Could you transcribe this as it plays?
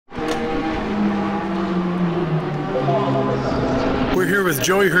here with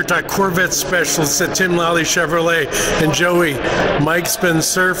Joey Hurtuk, Corvette Specialist at Lally Chevrolet. And Joey, Mike's been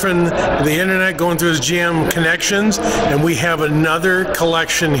surfing the internet, going through his GM connections, and we have another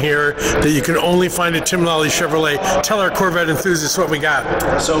collection here that you can only find at Lally Chevrolet. Tell our Corvette enthusiasts what we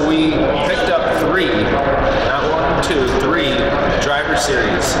got. So we picked up three, not one, two, three driver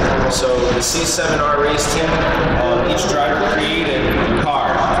series. So the C7R race team, each driver created a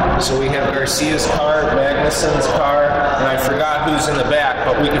car. So we have Garcia's car, Magnussen's car, and I forgot who's in the back,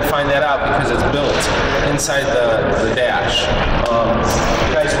 but we can find that out because it's built inside the dash.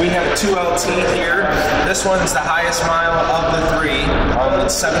 Guys, we have a 2LT here. This one's the highest mile of the three.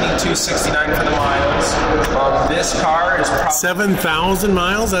 It's 72.69 for the miles. This car is probably 7,000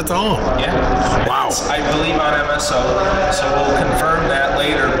 miles. That's all. Yeah. Wow. It's, I believe, on MSO, so we'll confirm that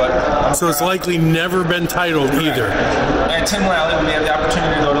later. But so it's likely never been titled either. At Tim Lally, we have the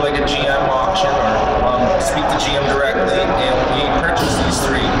opportunity to go to like a GM auction or speak to GM directly, and we purchased these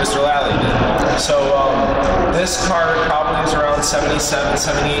three. Mr. Lally did. So this car probably is around $77,000,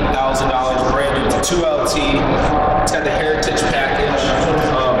 $78,000 brand new. It's a 2LT. It's got the heritage package.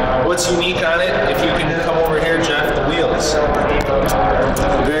 What's unique on it, if you can come over here, Jeff, the wheels.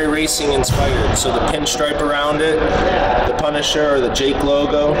 Very racing inspired. So the pinstripe around it, the Punisher or the Jake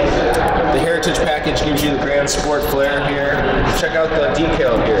logo. The heritage package gives you the Grand Sport flair here. Check out the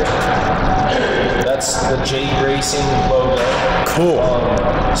decal here. That's the Jake Racing logo. Cool.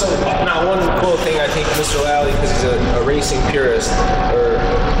 So now one cool thing I think Mr. Lally, because he's a racing purist, or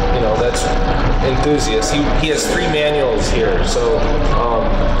you know, that's enthusiast. He has three manuals here, so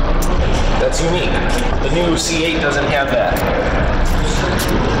that's unique. The new C8 doesn't have that.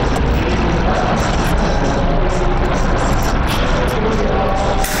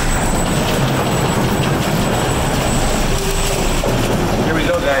 Here we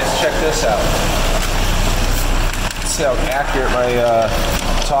go, guys. Check this out. See how accurate my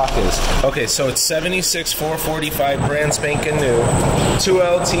talk is. Okay, so it's 76,445 brand spanking new,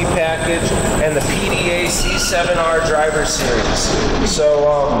 2LT package, and the PDA C7R driver series. So,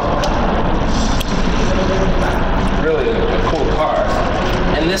 really a cool car.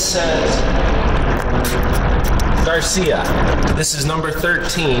 And this says Garcia. This is number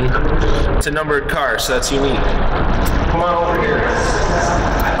 13. It's a numbered car, so that's unique. Come on over here.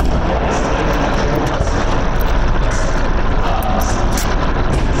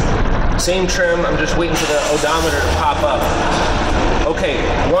 Same trim, I'm just waiting for the odometer to pop up. Okay,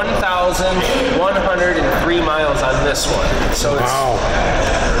 1,103 miles on this one. So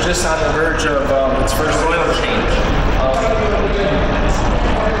it's just on the verge of its first oil change.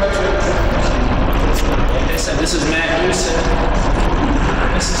 Like I said, this is Magnussen.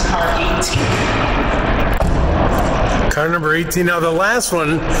 This is car 18. Car number 18. Now the last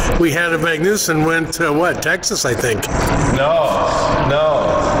one we had of Magnussen went to what? Texas, I think. No.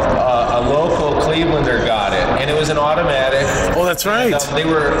 A local Clevelander got it, and it was an automatic. Oh, that's right. And, they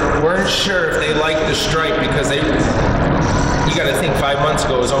weren't sure if they liked the stripe because you got to think 5 months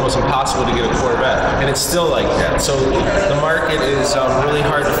ago it was almost impossible to get a Corvette, and it's still like that. So the market is really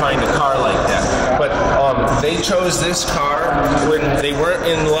hard to find a car like that. But they chose this car when they weren't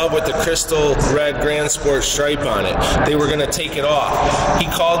in love with the crystal red Grand Sports stripe on it. They were going to take it off. He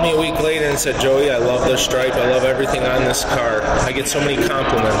called me a week later and said, Joey, I love the stripe. I love everything on this car. I get so many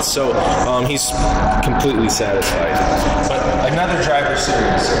compliments. So he's completely satisfied. But another driver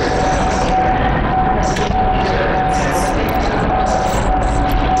series.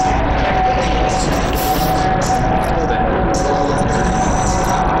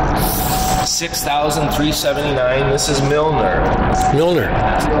 $6,379. This is Milner.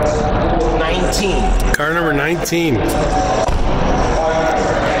 19. Car number 19.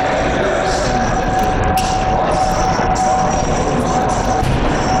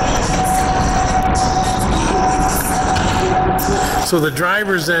 So the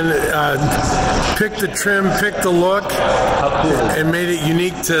drivers then picked the trim, picked the look, and made it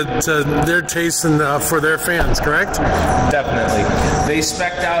unique to their taste and for their fans, correct? Definitely. They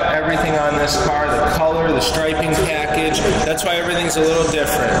spec'd out everything on this car, the color, the striping package. That's why everything's a little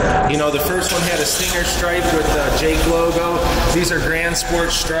different. You know, the first one had a Stinger stripe with the Jake logo. These are Grand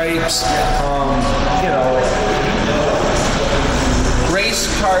Sports stripes. You know, race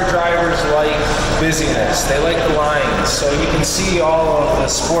car drivers like busyness. They like the lines, so you can see all of the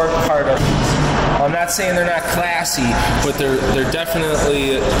sport part of it. I'm not saying they're not classy, but they're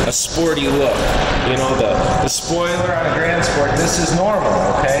definitely a sporty look. You know, the spoiler on a Grand Sport, this is normal,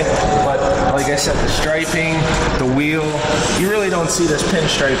 okay? But like I said, the striping, the wheel, you really don't see this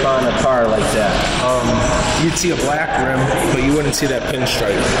pinstripe on a car like that. You'd see a black rim, but you wouldn't see that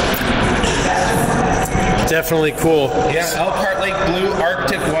pinstripe. Definitely cool. Yeah, Elkhart Lake Blue,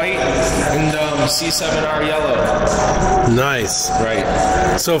 Arctic White, and C7R Yellow. Nice.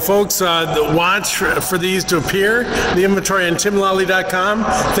 Right. So, folks, watch for these to appear. The inventory on timlally.com.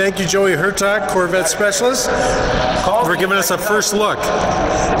 Thank you, Joey Hurtuk, Corvette Specialist, for giving us a first look.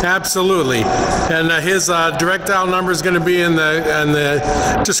 Absolutely. And his direct dial number is going to be in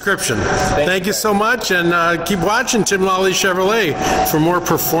the description. Thank you so much, and keep watching Tim Lally Chevrolet for more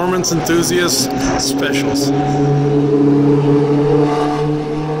performance enthusiast specials.